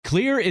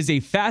Clear is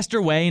a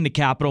faster way into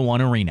Capital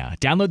One Arena.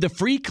 Download the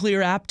free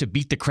Clear app to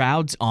beat the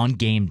crowds on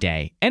game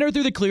day. Enter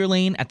through the Clear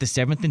lane at the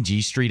 7th and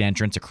G Street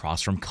entrance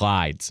across from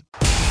Clyde's.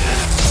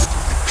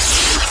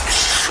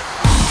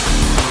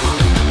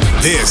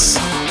 This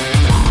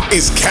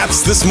is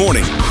Caps This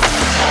Morning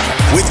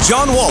with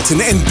John Walton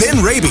and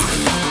Ben Raby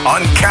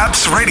on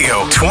Caps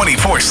Radio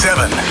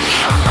 24/7.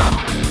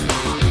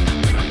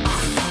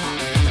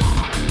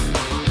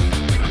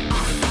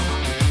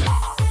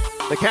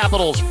 The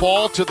Capitals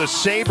fall to the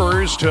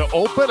Sabres to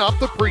open up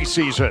the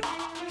preseason.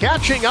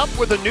 Catching up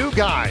with the new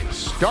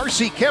guys,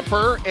 Darcy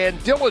Kuemper and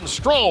Dylan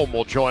Strome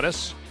will join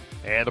us.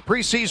 And the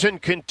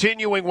preseason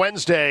continuing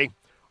Wednesday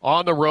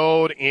on the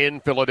road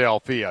in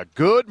Philadelphia.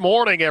 Good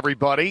morning,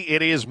 everybody.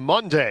 It is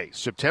Monday,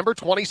 September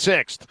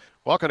 26th.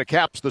 Welcome to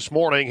Caps This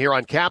Morning here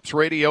on Caps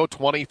Radio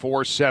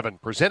 24/7.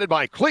 Presented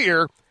by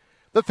Clear,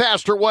 the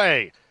faster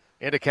way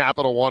into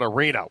Capital One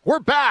Arena.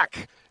 We're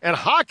back, and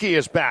hockey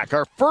is back.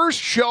 Our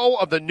first show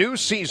of the new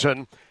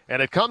season,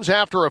 and it comes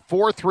after a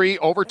 4-3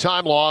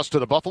 overtime loss to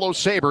the Buffalo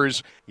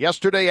Sabres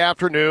yesterday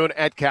afternoon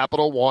at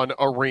Capital One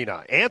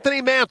Arena. Anthony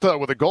Mantha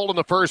with a goal in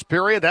the first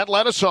period. That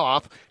led us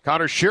off.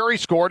 Connor Sherry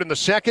scored in the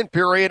second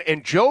period,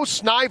 and Joe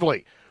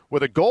Snively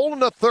with a goal in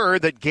the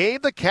third that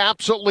gave the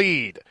Caps a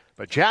lead.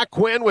 But Jack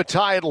Quinn would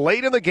tie it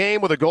late in the game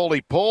with a goal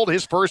he pulled,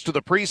 his first of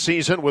the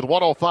preseason with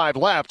 1:05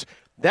 left.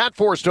 That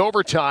forced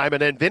overtime,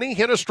 and then Vinny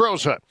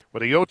Hinostroza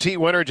with a OT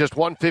winner just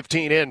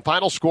 1:15 in.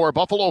 Final score,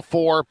 Buffalo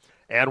 4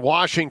 and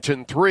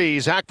Washington 3.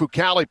 Zach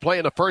Fucale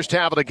playing the first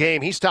half of the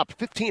game. He stopped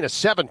 15 of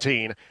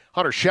 17.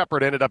 Hunter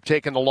Shepard ended up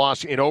taking the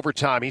loss in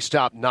overtime. He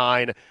stopped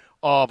 9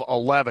 of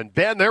 11.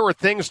 Ben, there were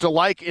things to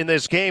like in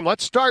this game.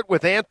 Let's start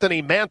with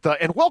Anthony Mantha.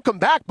 And welcome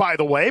back, by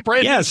the way.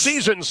 Brand new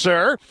season,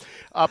 sir.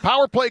 A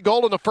power play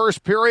goal in the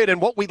first period,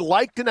 and what we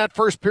liked in that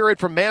first period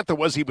from Mantha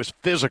was he was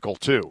physical,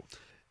 too.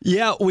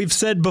 Yeah, we've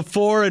said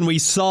before, and we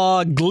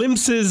saw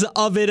glimpses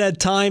of it at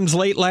times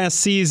late last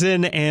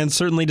season, and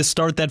certainly to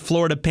start that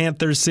Florida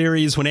Panthers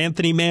series, when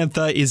Anthony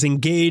Mantha is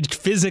engaged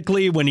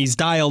physically, when he's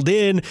dialed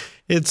in,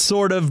 it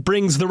sort of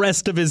brings the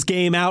rest of his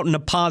game out in a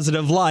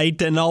positive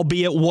light, and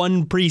albeit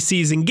one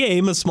preseason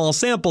game, a small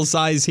sample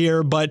size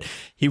here, but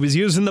he was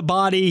using the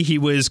body, he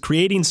was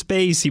creating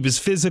space, he was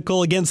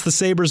physical against the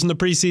Sabres in the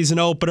preseason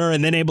opener,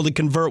 and then able to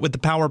convert with the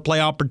power play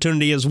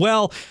opportunity as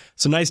well.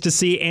 So nice to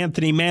see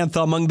Anthony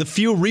Mantha among the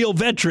few real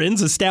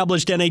veterans,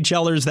 established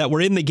NHLers that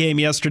were in the game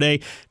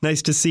yesterday.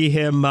 Nice to see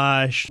him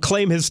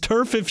claim his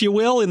turf, if you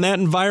will, in that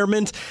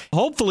environment.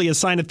 Hopefully a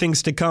sign of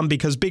things to come,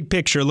 because big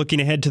picture, looking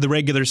ahead to the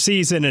regular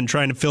season and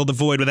trying to fill the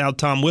void without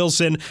Tom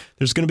Wilson,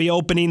 there's going to be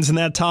openings in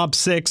that top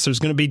six. There's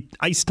going to be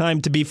ice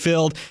time to be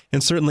filled,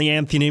 and certainly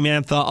Anthony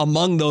Mantha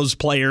among those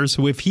players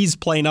who, if he's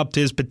playing up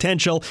to his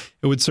potential,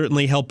 it would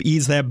certainly help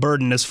ease that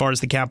burden as far as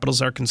the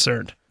Capitals are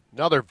concerned.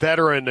 Another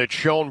veteran that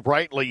shone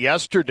brightly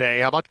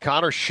yesterday. How about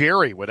Connor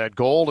Sherry with that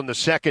goal in the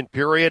second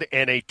period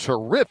and a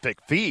terrific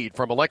feed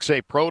from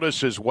Alexei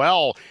Protas as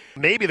well.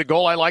 Maybe the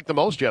goal I liked the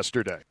most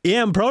yesterday.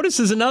 Yeah, and Protas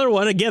is another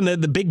one. Again,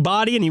 the big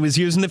body, and he was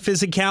using the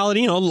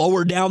physicality,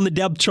 lower down the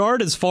depth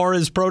chart as far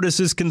as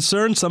Protas is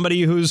concerned.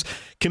 Somebody who's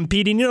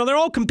competing, they're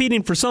all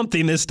competing for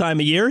something this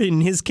time of year.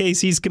 In his case,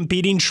 he's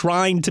competing,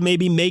 trying to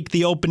maybe make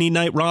the opening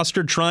night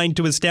roster, trying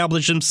to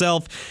establish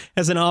himself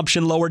as an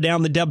option lower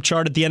down the depth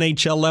chart at the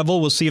NHL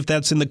level. We'll see if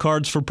that's in the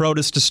cards for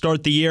Protas to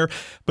start the year.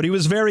 But he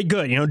was very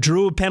good.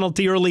 Drew a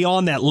penalty early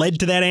on that led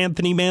to that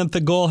Anthony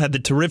Mantha goal, had the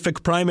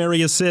terrific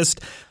primary assist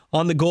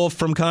on the goal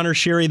from Connor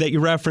Sherry that you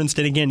referenced.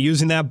 And again,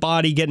 using that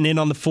body, getting in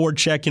on the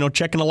forecheck,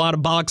 checking a lot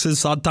of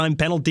boxes, odd time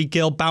penalty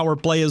kill, power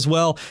play as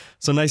well.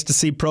 So nice to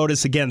see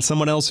Protas, again,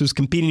 someone else who's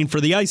competing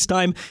for the ice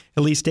time,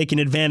 at least taking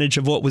advantage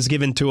of what was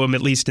given to him,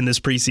 at least in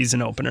this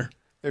preseason opener.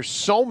 There's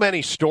so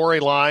many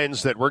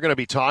storylines that we're going to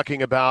be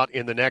talking about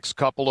in the next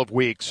couple of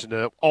weeks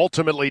to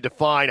ultimately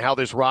define how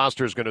this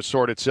roster is going to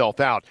sort itself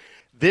out.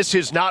 This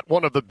is not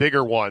one of the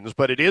bigger ones,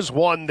 but it is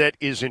one that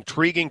is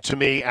intriguing to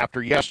me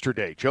after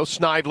yesterday. Joe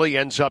Snively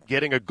ends up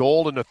getting a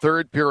goal in the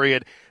third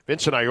period.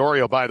 Vincent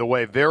Iorio, by the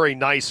way, very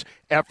nice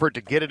effort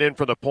to get it in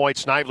for the point.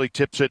 Snively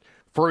tips it,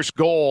 first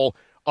goal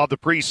of the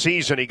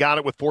preseason. He got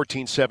it with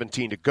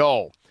 14:17 to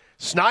go.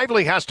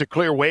 Snively has to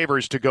clear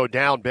waivers to go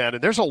down, Ben,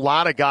 and there's a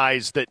lot of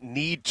guys that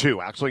need to.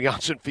 Actually,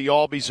 Janssen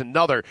Fialbi's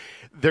another.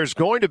 There's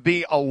going to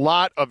be a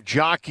lot of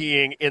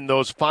jockeying in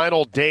those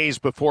final days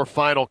before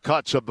final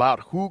cuts about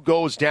who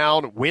goes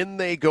down, when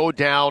they go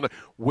down,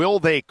 will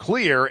they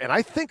clear, and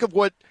I think of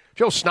what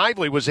Joe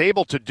Snively was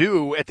able to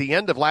do at the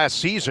end of last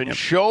season,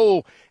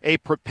 show a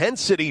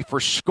propensity for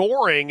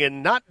scoring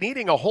and not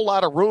needing a whole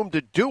lot of room to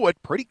do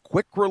it, pretty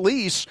quick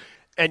release,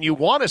 and you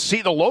want to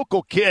see the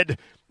local kid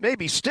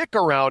maybe stick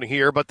around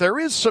here, but there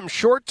is some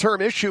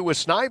short-term issue with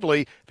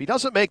Snively. If he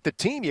doesn't make the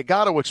team, you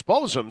got to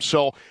expose him.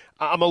 So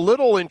I'm a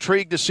little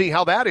intrigued to see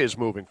how that is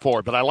moving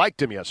forward, but I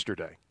liked him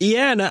yesterday.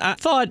 Yeah, and I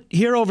thought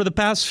here over the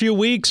past few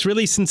weeks,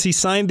 really since he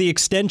signed the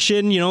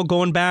extension,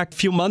 going back a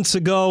few months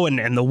ago,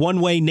 and the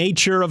one-way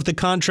nature of the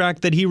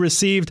contract that he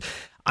received,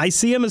 I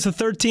see him as a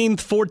 13th,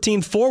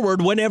 14th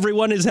forward when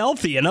everyone is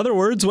healthy. In other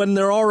words, when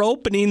there are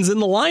openings in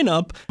the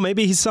lineup,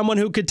 maybe he's someone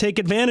who could take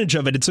advantage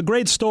of it. It's a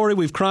great story.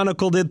 We've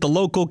chronicled it. The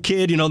local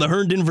kid, the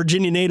Herndon,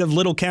 Virginia native,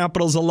 Little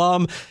Capitals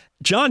alum.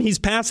 John, he's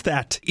past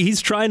that.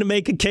 He's trying to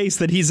make a case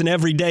that he's an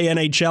everyday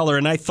NHLer.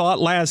 And I thought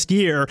last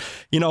year,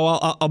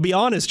 I'll be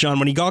honest, John,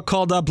 when he got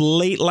called up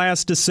late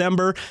last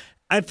December,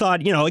 I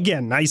thought,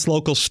 again, nice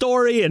local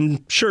story,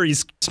 and sure,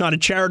 it's not a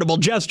charitable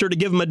gesture to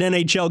give him an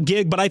NHL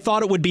gig, but I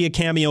thought it would be a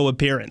cameo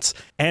appearance.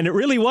 And it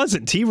really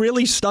wasn't. He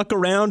really stuck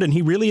around, and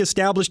he really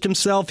established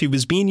himself. He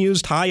was being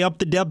used high up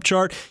the depth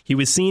chart. He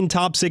was seeing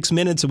top 6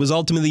 minutes. It was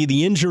ultimately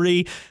the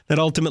injury that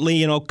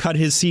ultimately, cut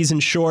his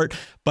season short.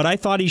 But I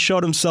thought he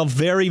showed himself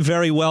very,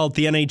 very well at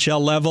the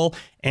NHL level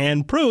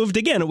and proved,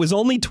 again, it was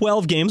only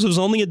 12 games. It was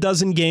only a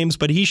dozen games,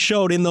 but he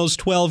showed in those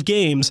 12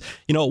 games,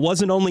 it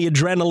wasn't only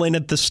adrenaline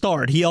at the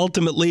start. He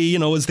ultimately,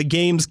 as the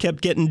games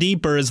kept getting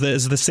deeper, as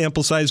the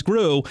sample size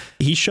grew,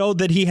 he showed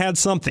that he had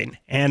something.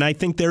 And I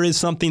think there is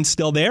something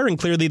still there, and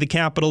clearly the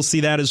Capitals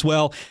see that as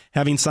well,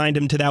 having signed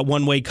him to that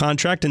one-way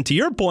contract. And to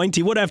your point,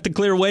 he would have to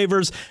clear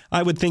waivers.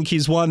 I would think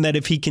he's one that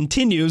if he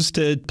continues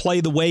to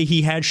play the way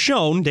he has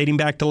shown, dating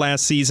back to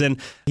last season,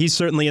 he's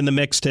certainly in the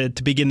mix to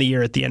begin the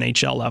year at the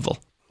NHL level.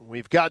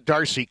 We've got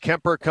Darcy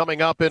Kuemper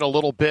coming up in a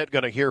little bit.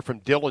 Going to hear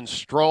from Dylan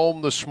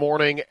Strome this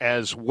morning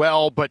as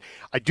well. But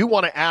I do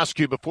want to ask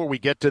you before we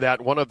get to that,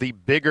 one of the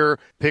bigger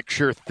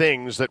picture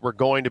things that we're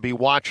going to be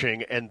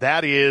watching, and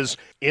that is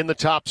in the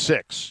top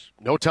 6.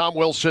 No Tom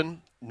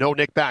Wilson, no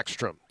Nick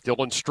Backstrom.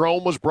 Dylan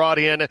Strome was brought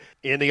in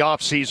the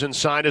offseason,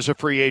 signed as a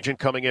free agent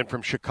coming in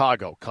from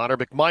Chicago. Connor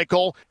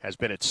McMichael has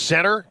been at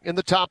center in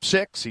the top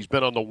 6. He's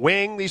been on the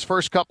wing these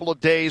first couple of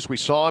days. We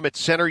saw him at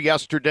center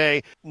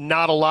yesterday.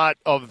 Not a lot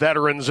of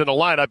veterans in a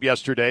lineup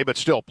yesterday, but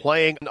still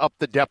playing up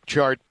the depth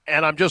chart.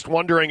 And I'm just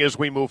wondering as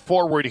we move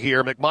forward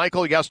here,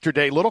 McMichael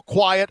yesterday, a little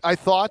quiet, I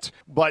thought,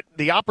 but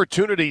the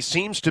opportunity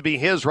seems to be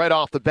his right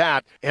off the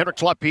bat.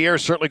 Henrik Lapierre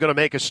is certainly going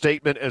to make a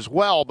statement as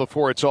well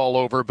before it's all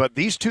over. But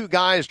these two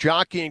guys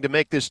jockeying to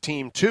make this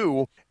team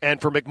too. And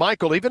for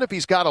McMichael, even if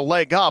he's got a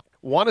leg up,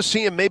 want to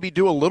see him maybe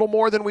do a little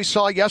more than we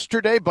saw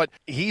yesterday, but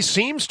he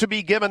seems to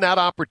be given that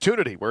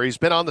opportunity where he's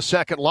been on the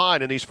second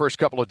line in these first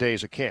couple of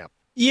days of camp.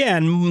 Yeah,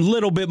 and a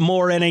little bit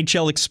more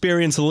NHL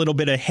experience, a little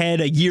bit ahead,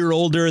 a year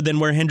older than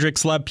where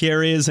Hendrix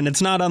Lapierre is. And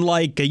it's not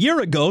unlike a year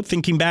ago,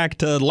 thinking back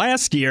to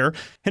last year.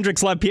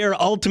 Hendrix Lapierre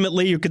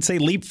ultimately, you could say,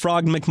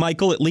 leapfrogged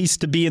McMichael, at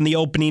least to be in the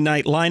opening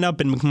night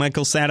lineup. And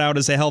McMichael sat out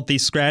as a healthy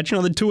scratch.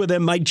 The two of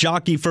them might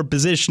jockey for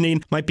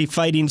positioning, might be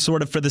fighting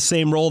sort of for the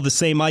same role, the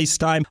same ice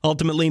time.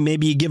 Ultimately,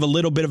 maybe you give a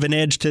little bit of an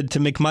edge to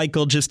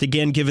McMichael, just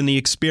again, given the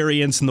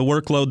experience and the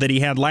workload that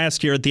he had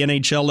last year at the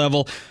NHL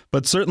level.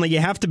 But certainly you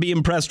have to be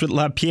impressed with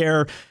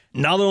Lapierre.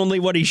 Not only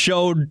what he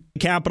showed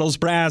Capitals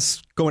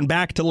brass going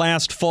back to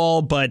last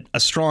fall, but a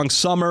strong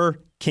summer.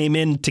 Came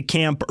into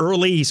camp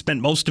early. He spent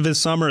most of his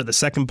summer, the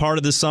second part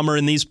of the summer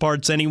in these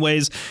parts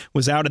anyways,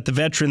 was out at the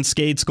veteran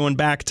skates going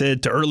back to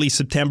early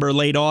September,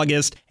 late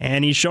August,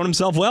 and he's shown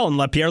himself well. And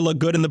Lapierre looked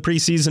good in the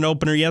preseason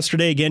opener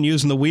yesterday, again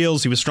using the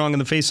wheels. He was strong in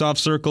the faceoff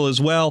circle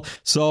as well.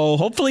 So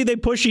hopefully they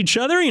push each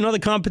other. The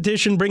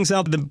competition brings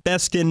out the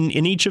best in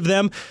each of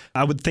them.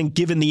 I would think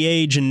given the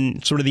age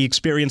and sort of the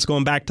experience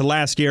going back to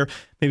last year,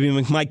 maybe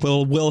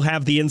McMichael will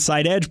have the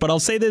inside edge. But I'll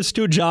say this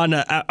too, John.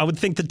 I would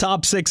think the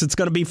top 6, it's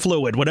going to be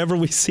fluid. Whatever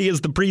we see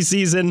as the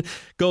preseason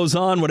goes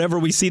on, whatever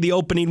we see the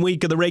opening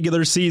week of the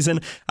regular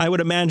season, I would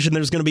imagine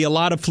there's going to be a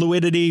lot of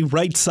fluidity.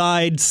 Right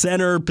side,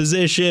 center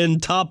position,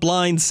 top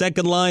line,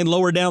 second line,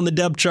 lower down the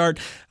depth chart.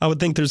 I would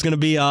think there's going to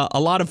be a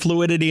lot of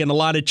fluidity and a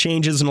lot of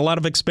changes and a lot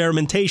of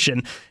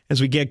experimentation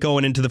as we get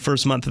going into the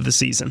first month of the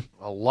season.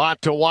 A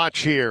lot to watch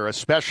here,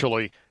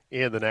 especially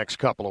in the next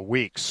couple of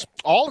weeks.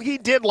 All he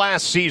did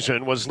last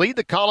season was lead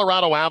the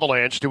Colorado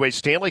Avalanche to a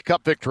Stanley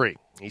Cup victory.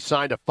 He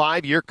signed a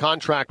 5-year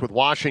contract with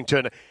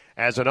Washington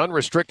as an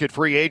unrestricted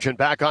free agent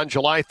back on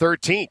July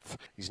 13th.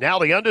 He's now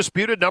the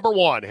undisputed number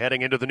 1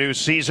 heading into the new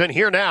season.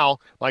 Here now,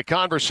 my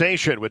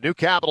conversation with new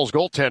Capitals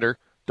goaltender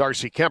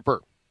Darcy Kuemper.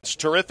 It's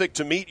terrific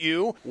to meet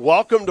you.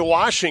 Welcome to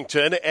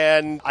Washington.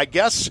 And I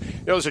guess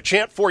there was a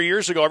chant 4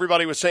 years ago.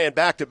 Everybody was saying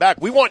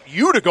back-to-back. We want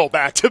you to go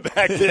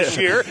back-to-back this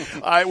year.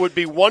 It would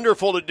be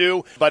wonderful to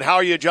do. But how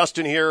are you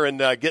adjusting here and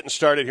getting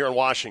started here in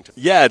Washington?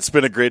 Yeah, it's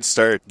been a great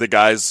start. The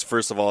guys,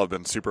 first of all, have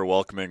been super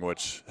welcoming,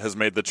 which has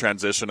made the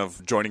transition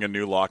of joining a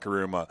new locker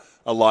room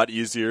a lot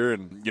easier.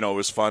 And, it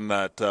was fun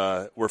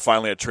that we're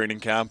finally at training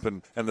camp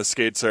and the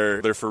skates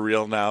they're for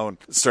real now and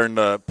starting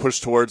to push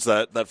towards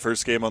that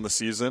first game on the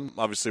season.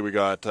 Obviously, we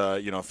got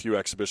a few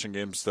exhibition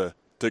games to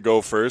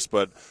go first,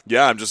 but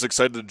yeah, I'm just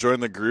excited to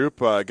join the group,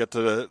 get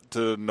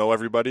to know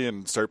everybody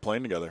and start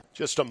playing together.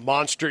 Just a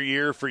monster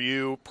year for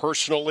you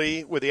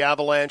personally with the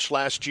Avalanche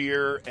last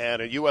year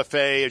and a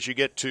UFA as you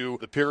get to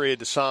the period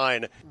to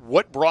sign.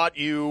 What brought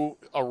you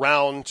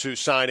around to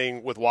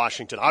signing with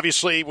Washington?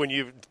 Obviously, when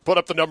you put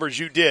up the numbers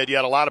you did, you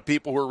had a lot of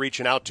people who were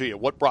reaching out to you.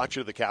 What brought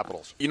you to the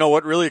Capitals?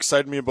 What really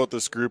excited me about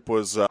this group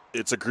was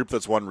it's a group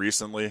that's won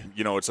recently.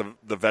 You know,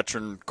 the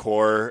veteran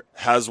core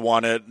has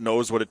won it,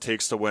 knows what it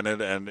takes to win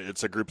it, and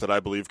it's a group that I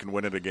believe can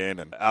win it again.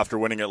 And after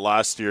winning it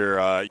last year,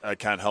 I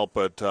can't help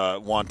but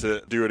want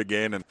to do it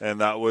again,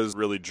 and that was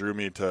really drew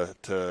me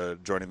to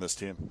joining this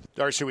team.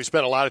 Darcy, we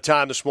spent a lot of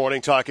time this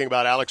morning talking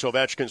about Alex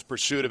Ovechkin's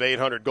pursuit of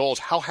 800 goals.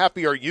 How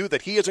happy are you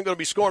that he isn't going to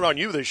be scoring on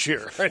you this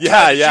year?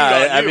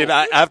 Yeah. I mean,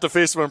 I have to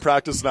face him in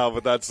practice now,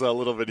 but that's a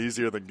little bit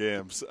easier than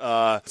games.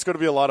 It's going to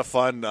be a lot of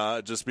fun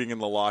just being in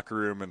the locker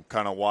room and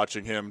kind of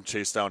watching him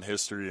chase down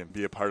history and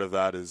be a part of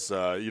that is,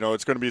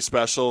 it's going to be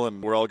special,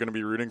 and we're all going to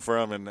be rooting for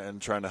him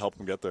and trying to help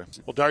him get there.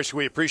 Well, Darcy,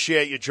 we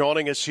appreciate you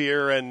joining us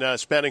here and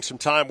spending some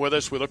time with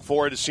us. We look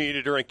forward to seeing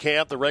you during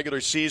camp, the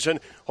regular season.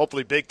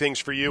 Hopefully big things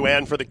for you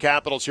and for the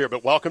Capitals here.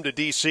 But welcome to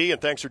D.C.,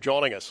 and thanks for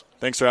joining us.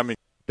 Thanks for having me.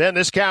 Ben,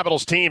 this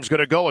Capitals team's going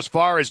to go as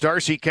far as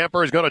Darcy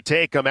Kuemper is going to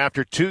take them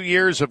after 2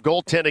 years of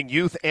goaltending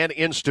youth and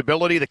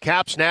instability. The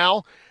Caps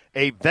now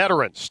a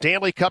veteran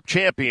Stanley Cup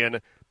champion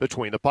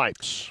between the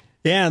pipes.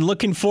 Yeah, and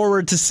looking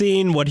forward to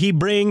seeing what he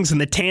brings in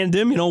the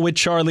tandem, with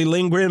Charlie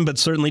Lindgren, but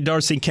certainly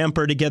Darcy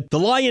Kuemper to get the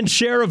lion's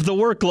share of the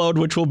workload,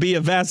 which will be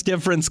a vast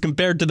difference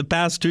compared to the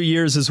past 2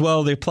 years as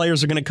well. The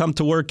players are going to come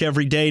to work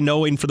every day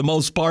knowing for the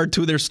most part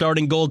who their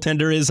starting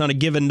goaltender is on a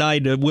given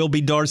night. It will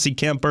be Darcy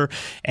Kuemper.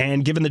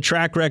 And given the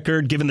track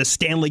record, given the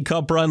Stanley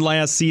Cup run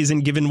last season,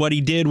 given what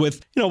he did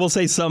with, we'll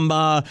say some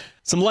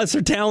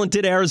lesser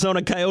talented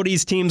Arizona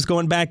Coyotes teams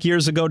going back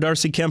years ago,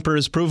 Darcy Kuemper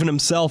has proven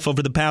himself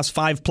over the past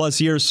 5+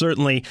 years,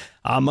 certainly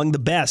among the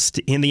best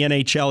in the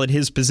NHL at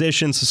his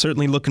position. So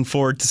certainly looking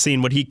forward to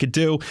seeing what he could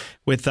do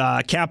with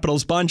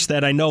Capitals bunch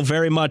that I know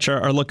very much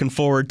are looking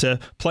forward to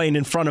playing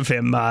in front of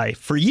him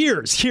for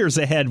years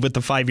ahead with the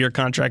 5-year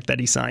contract that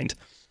he signed.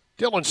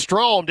 Dylan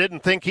Strome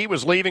didn't think he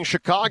was leaving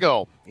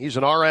Chicago. He's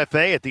an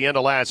RFA at the end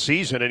of last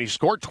season, and he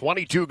scored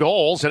 22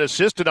 goals and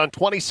assisted on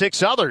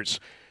 26 others.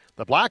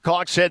 The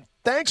Blackhawks said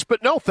thanks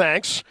but no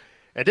thanks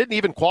and didn't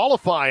even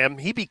qualify him.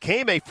 He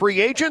became a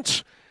free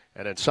agent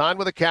and then signed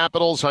with the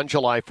Capitals on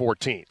July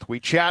 14th. We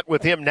chat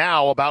with him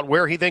now about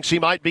where he thinks he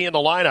might be in the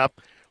lineup,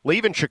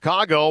 leaving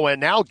Chicago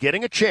and now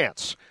getting a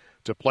chance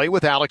to play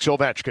with Alex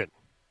Ovechkin.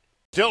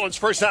 Dylan's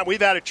first time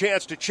we've had a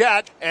chance to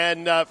chat.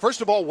 And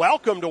first of all,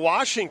 welcome to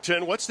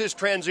Washington. What's this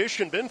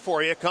transition been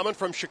for you, coming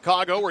from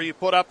Chicago where you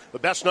put up the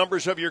best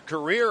numbers of your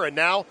career and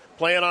now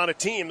playing on a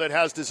team that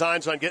has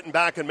designs on getting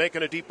back and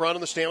making a deep run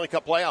in the Stanley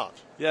Cup playoffs?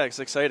 Yeah, it's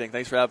exciting.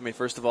 Thanks for having me,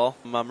 first of all.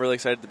 I'm really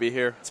excited to be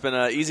here. It's been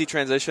an easy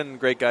transition,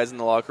 great guys in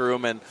the locker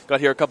room, and got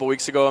here a couple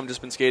weeks ago. I've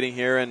just been skating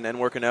here and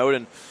working out,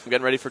 and I'm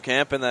getting ready for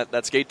camp and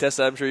that skate test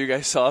that I'm sure you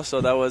guys saw. So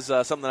that was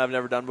something that I've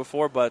never done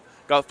before, but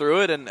got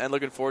through it and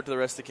looking forward to the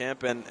rest of the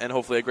camp and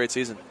hopefully a great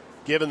season.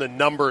 Given the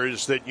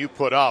numbers that you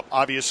put up,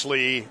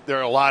 obviously there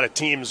are a lot of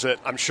teams that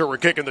I'm sure were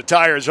kicking the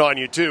tires on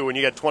you too when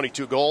you got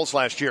 22 goals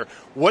last year.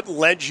 What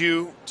led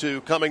you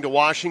to coming to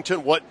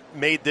Washington? What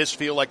made this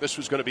feel like this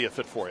was going to be a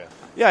fit for you?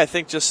 Yeah, I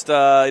think just, they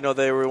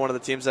were one of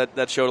the teams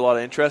that showed a lot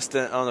of interest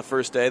on the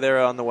first day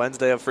there on the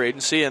Wednesday of free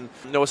agency. And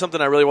it was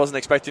something I really wasn't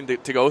expecting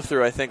to go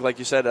through. I think, like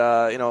you said,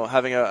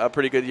 having a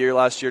pretty good year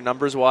last year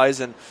numbers-wise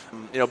and,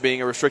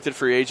 being a restricted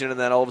free agent and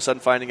then all of a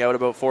sudden finding out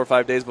about 4 or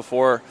 5 days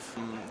before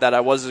that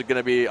I was going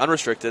to be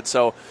unrestricted.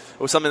 So it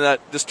was something that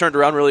just turned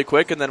around really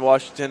quick, and then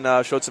Washington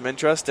showed some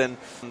interest, and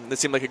it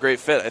seemed like a great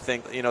fit. I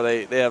think,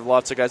 they have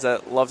lots of guys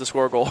that love to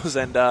score goals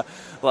and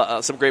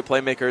some great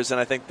playmakers, and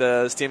I think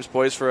this team's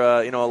poised for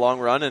a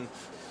long run, and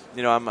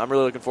I'm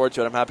really looking forward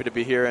to it. I'm happy to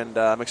be here, and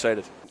I'm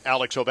excited.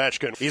 Alex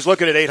Ovechkin, he's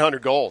looking at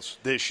 800 goals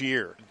this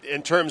year.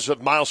 In terms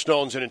of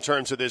milestones and in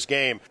terms of this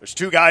game, there's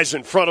 2 guys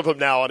in front of him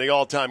now on the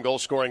all-time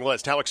goal-scoring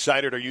list. How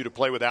excited are you to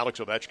play with Alex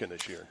Ovechkin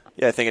this year?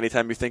 Yeah, I think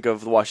anytime you think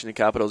of the Washington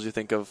Capitals, you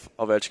think of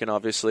Ovechkin,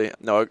 obviously.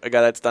 No, a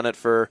guy that's done it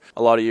for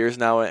a lot of years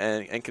now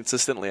and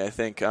consistently. I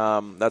think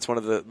that's one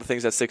of the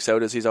things that sticks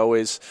out is he's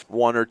always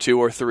 1 or 2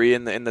 or 3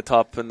 in the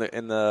top in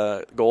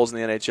the goals in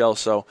the NHL.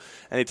 So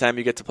anytime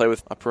you get to play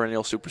with a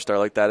perennial superstar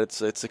like that,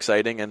 it's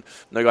exciting. And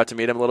I got to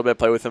meet him a little bit,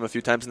 play with him a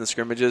few times in the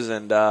scrimmages,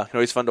 and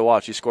he's fun to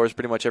watch. He scores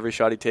pretty much every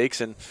shot he takes,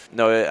 and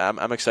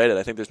I'm excited.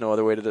 I think there's no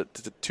other way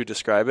to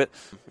describe it.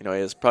 He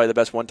is probably the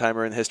best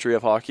one-timer in the history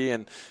of hockey,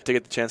 and to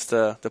get the chance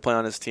to play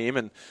on his team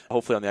and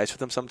hopefully on the ice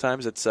with him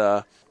sometimes, it's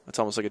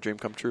almost like a dream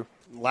come true.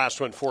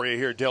 Last one for you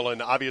here,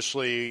 Dylan.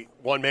 Obviously,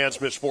 one man's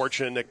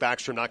misfortune. Nick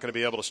Backstrom not going to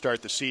be able to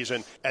start the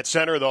season. At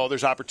center, though,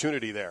 there's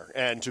opportunity there.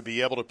 And to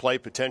be able to play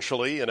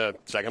potentially in a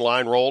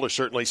second-line role, to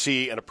certainly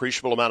see an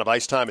appreciable amount of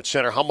ice time at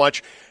center, how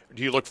much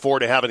do you look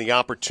forward to having the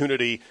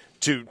opportunity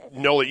to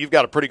know that you've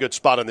got a pretty good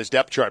spot on this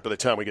depth chart by the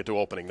time we get to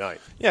opening night?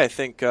 Yeah, I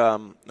think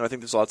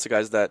there's lots of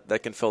guys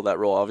that can fill that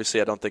role.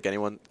 Obviously, I don't think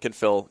anyone can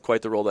fill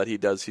quite the role that he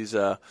does. He's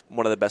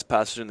one of the best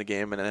passers in the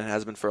game and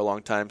has been for a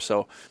long time.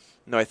 So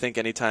I think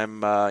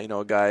anytime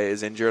a guy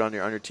is injured on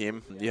your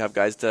team, you have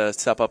guys to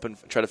step up and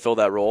try to fill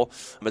that role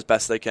as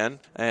best they can.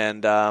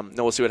 And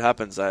we'll see what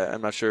happens.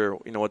 I'm not sure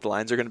what the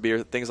lines are going to be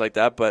or things like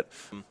that, but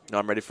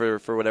I'm ready for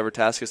whatever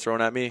task is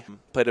thrown at me.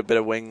 Played a bit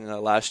of wing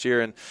last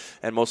year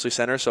and mostly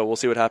center, so we'll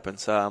see what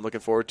happens. I'm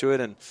looking forward to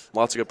it, and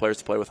lots of good players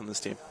to play with on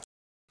this team.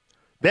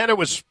 Ben, it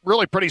was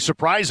really pretty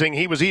surprising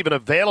he was even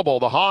available.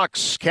 The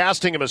Hawks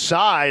casting him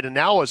aside, and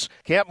now as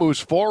camp moves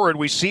forward,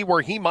 we see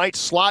where he might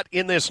slot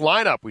in this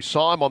lineup. We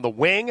saw him on the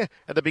wing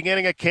at the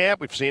beginning of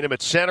camp. We've seen him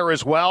at center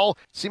as well.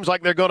 Seems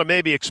like they're going to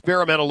maybe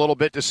experiment a little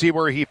bit to see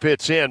where he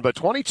fits in. But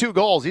 22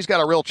 goals, he's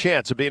got a real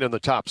chance of being in the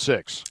top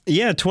 6.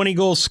 Yeah,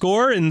 20-goal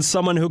scorer and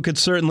someone who could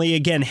certainly,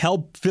 again,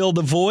 help fill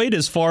the void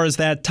as far as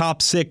that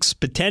top 6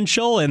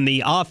 potential and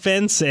the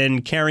offense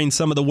and carrying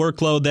some of the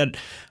workload that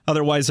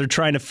otherwise they're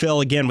trying to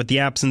fill, again, with the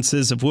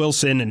absences of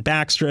Wilson and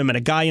Backstrom and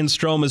a guy in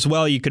Strome as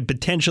well. You could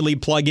potentially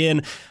plug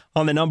in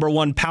on the number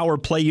 1 power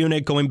play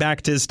unit going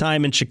back to his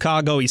time in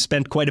Chicago. He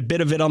spent quite a bit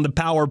of it on the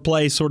power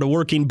play, sort of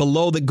working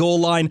below the goal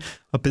line,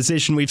 a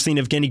position we've seen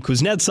Evgeny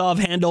Kuznetsov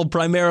handle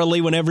primarily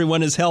when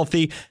everyone is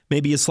healthy.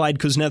 Maybe you slide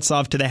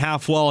Kuznetsov to the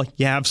half wall.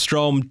 You have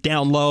Strome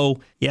down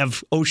low. You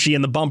have Oshie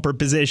in the bumper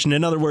position.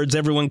 In other words,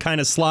 everyone kind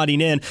of slotting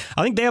in.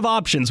 I think they have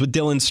options with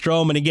Dylan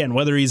Strome. And again,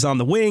 whether he's on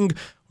the wing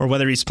or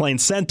whether he's playing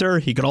center,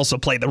 he could also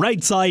play the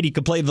right side. He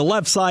could play the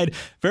left side.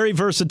 Very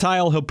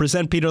versatile. He'll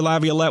present Peter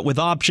Laviolette with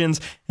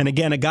options. And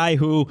again, a guy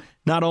who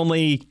not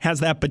only has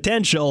that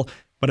potential,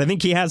 but I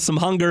think he has some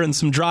hunger and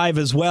some drive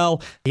as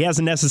well. He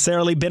hasn't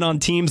necessarily been on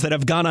teams that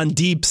have gone on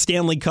deep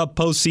Stanley Cup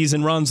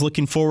postseason runs.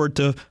 Looking forward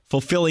to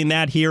fulfilling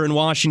that here in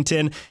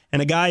Washington.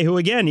 And a guy who,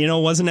 again,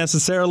 wasn't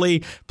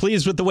necessarily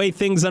pleased with the way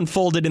things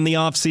unfolded in the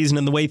offseason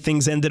and the way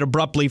things ended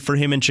abruptly for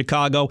him in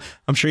Chicago.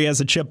 I'm sure he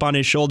has a chip on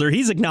his shoulder.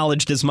 He's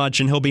acknowledged as much,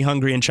 and he'll be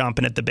hungry and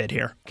chomping at the bit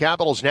here.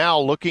 Capitals now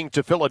looking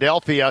to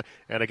Philadelphia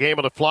and a game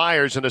of the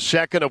Flyers in a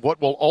second of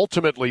what will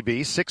ultimately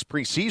be 6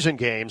 preseason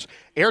games.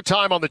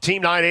 Airtime on the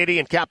Team 980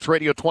 and Caps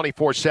Radio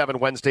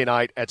 24/7 Wednesday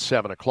night at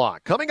 7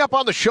 o'clock. Coming up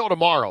on the show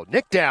tomorrow,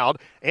 Nick Dowd,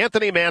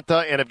 Anthony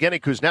Mantha, and Evgeny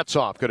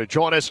Kuznetsov going to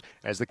join us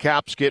as the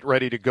Caps get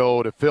ready to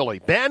go to Philly.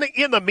 Ben,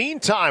 in the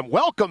meantime,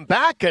 welcome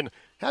back and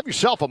have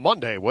yourself a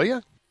Monday, will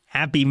you?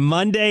 Happy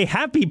Monday.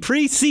 Happy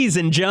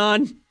preseason,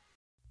 John.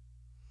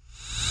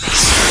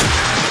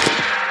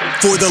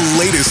 For the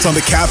latest on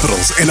the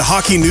Capitals and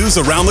hockey news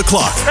around the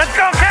clock. Let's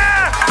go,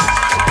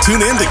 Caps!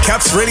 Tune in to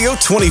Caps Radio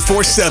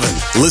 24/7.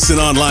 Listen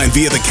online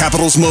via the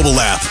Capitals mobile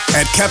app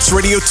at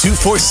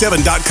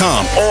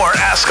capsradio247.com Or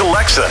ask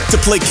Alexa to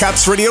play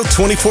Caps Radio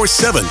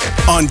 24/7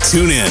 on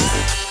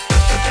TuneIn.